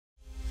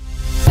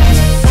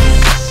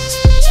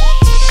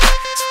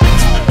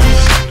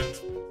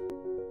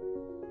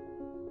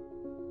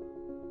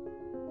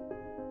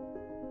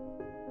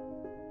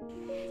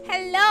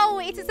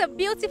a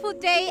beautiful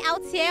day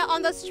out here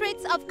on the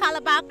streets of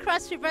Calabar,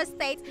 Cross River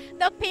State,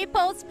 the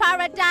people's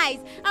paradise.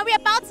 And we're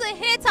about to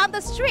hit on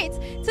the streets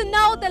to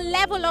know the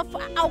level of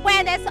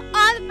awareness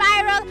on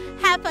viral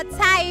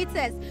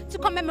hepatitis. To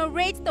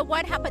commemorate the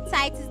World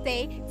Hepatitis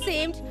Day,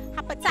 themed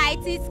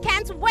Hepatitis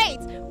Can't Wait,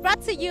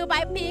 brought to you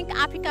by Pink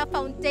Africa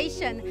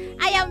Foundation.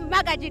 I am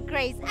Magaji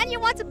Grace, and you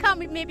want to come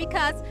with me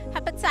because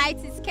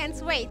hepatitis can't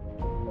wait.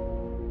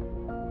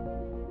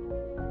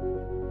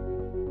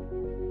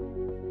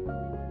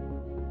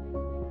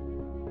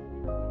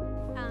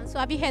 So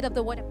have you heard of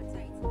the word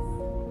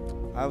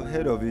hepatitis? I've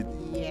heard of it.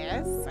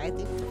 Yes, I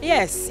think.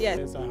 Yes.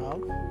 Yes, I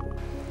have.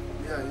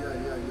 Yeah.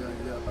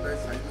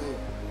 Yes, I know.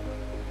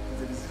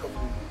 It's a disease of the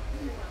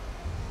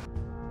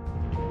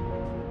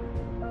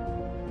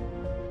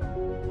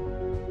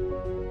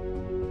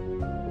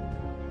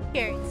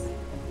Here.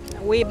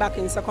 Way back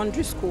in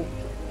secondary school.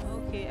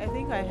 Okay, I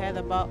think I heard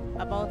about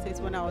it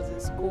when I was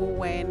in school,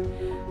 when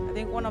I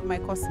think one of my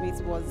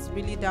classmates was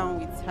really down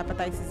with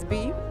hepatitis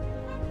B.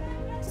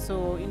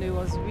 So, it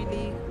was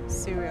really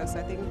serious.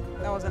 I think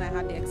that was when I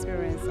had the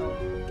experience, so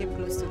came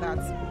close to that.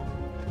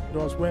 It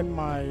was when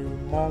my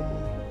mom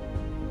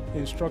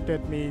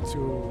instructed me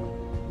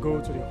to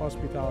go to the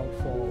hospital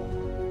for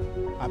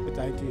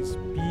hepatitis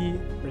B,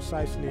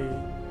 precisely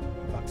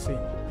vaccine.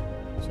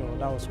 So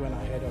that was when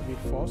I heard of it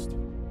first.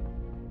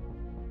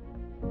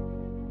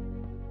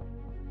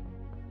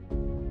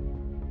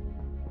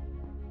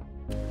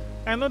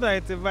 I know that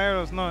it's a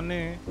virus, no.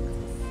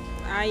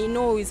 I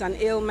know it's an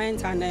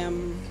ailment and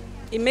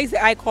it makes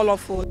the eye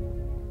colorful.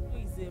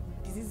 It's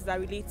a disease that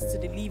relates to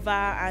the liver,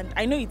 and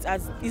I know it's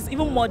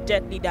even more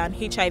deadly than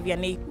HIV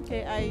and AIDS.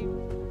 Okay, I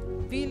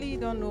really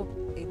don't know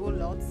a whole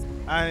lot.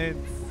 And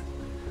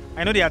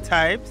I know there are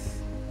types.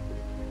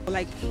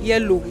 Like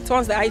yellow, it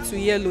turns the eye to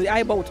yellow, the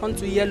eyeball will turn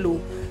to yellow.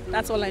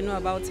 That's all I know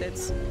about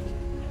it.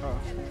 Oh.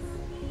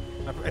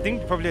 I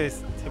think probably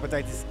it's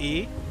hepatitis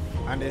A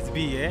and it's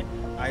B, eh?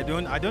 I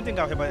don't think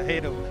I've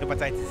heard of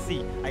hepatitis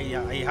C.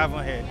 I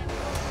haven't heard.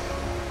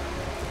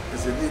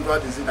 It's a liver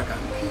disease that can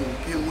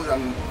kill more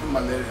than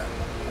malaria.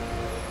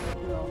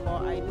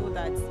 But I know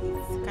that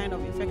it's kind of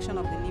infection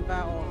of the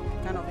liver or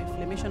kind of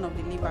inflammation of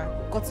the liver,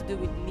 got to do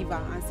with the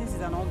liver. And since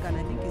it's an organ,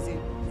 I think it's a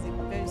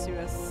very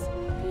serious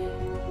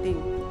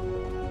thing.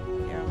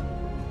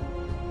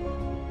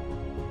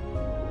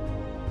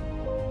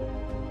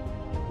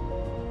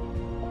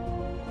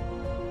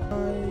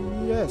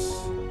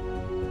 Yes,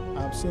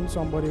 I've seen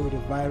somebody with a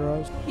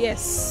virus.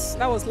 Yes,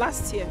 that was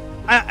last year.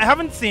 I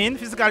haven't seen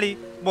physically,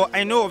 but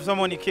I know of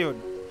someone he killed.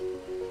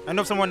 I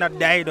know of someone that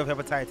died of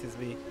hepatitis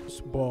B.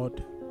 But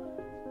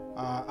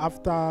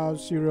after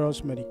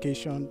serious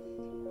medication,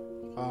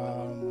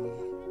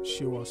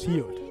 she was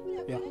healed.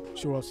 Yeah,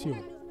 she was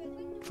healed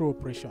through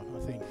operation, I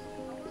think.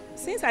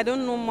 Since I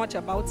don't know much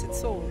about it,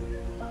 so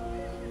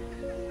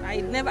I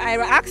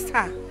asked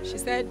her. They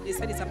said it's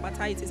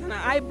hepatitis, and her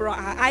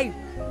eye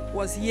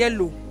was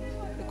yellow.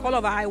 The color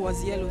of her eye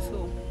was yellow,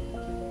 so.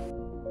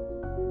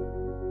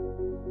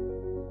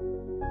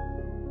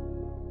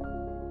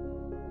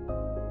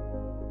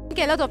 I think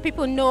a lot of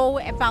people know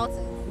about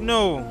it.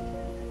 No.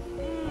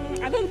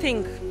 I don't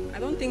think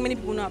many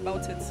people know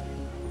about it.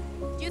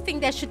 Do you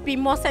think there should be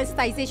more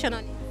sensitization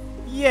on it?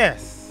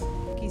 Yes.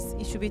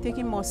 It should be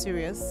taken more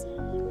serious,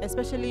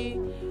 especially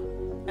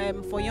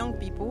for young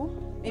people,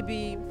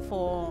 maybe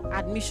for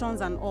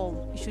admissions and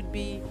all.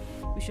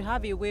 We should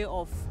have a way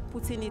of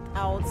putting it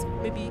out,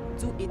 maybe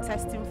do a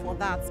testing for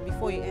that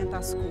before you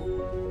enter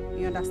school,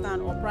 you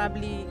understand? Or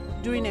probably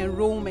during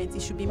enrollment,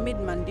 it should be made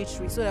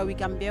mandatory so that we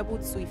can be able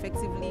to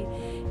effectively,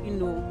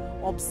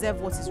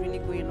 observe what is really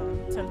going on.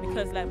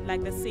 Because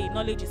like they say,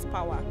 knowledge is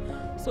power.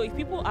 So if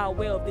people are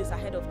aware of this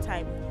ahead of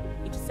time,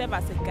 it will serve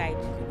as a guide.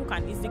 People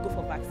can easily go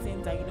for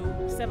vaccines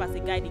and serve as a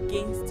guide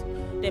against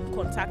them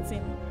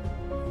contacting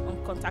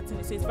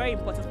it. So it's very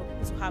important for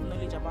people to have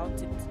knowledge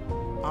about it.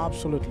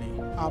 Absolutely.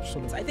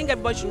 I think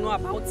everybody should know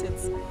about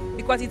it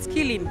because it's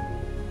killing.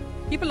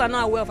 People are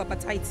not aware of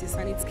hepatitis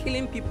and it's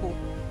killing people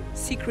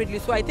secretly.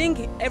 So I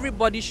think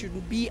everybody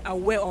should be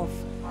aware of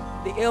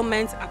the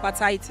ailment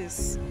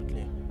hepatitis.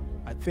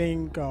 I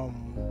think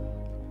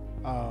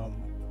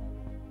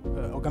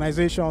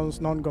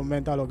organizations,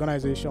 non-governmental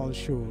organizations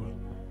should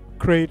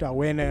create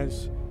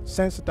awareness,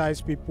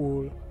 sensitize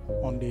people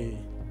on the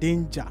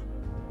danger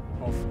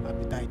of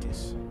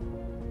hepatitis.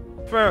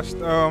 First,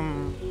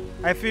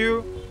 I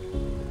feel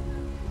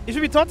it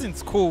should be taught in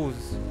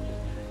schools.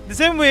 The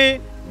same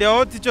way they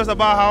all teach us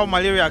about how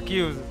malaria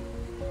kills.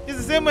 It's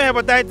the same way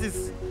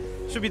hepatitis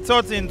should be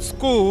taught in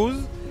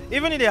schools,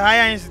 even in the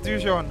higher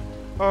institution.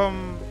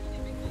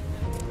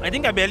 I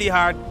think I barely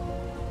heard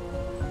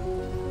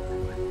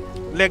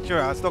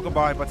lecturers talk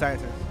about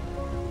hepatitis.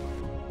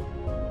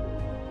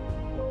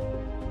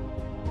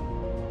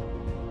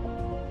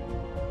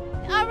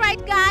 All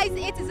right, guys,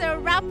 it is a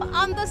wrap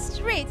on the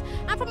street.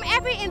 And from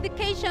every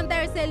indication,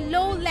 there is a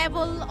low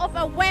level of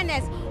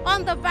awareness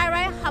on the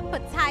viral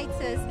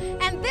hepatitis.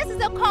 And this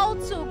is a call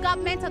to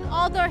government and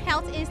other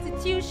health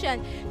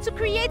institutions to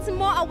create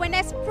more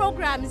awareness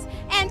programs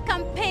and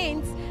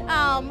campaigns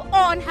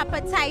on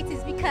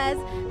hepatitis, because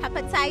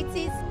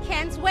hepatitis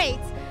can't wait.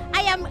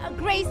 I am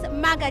Grace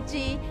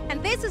Magaji,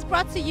 and this is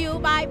brought to you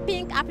by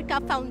Pink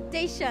Africa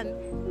Foundation.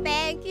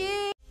 Thank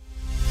you.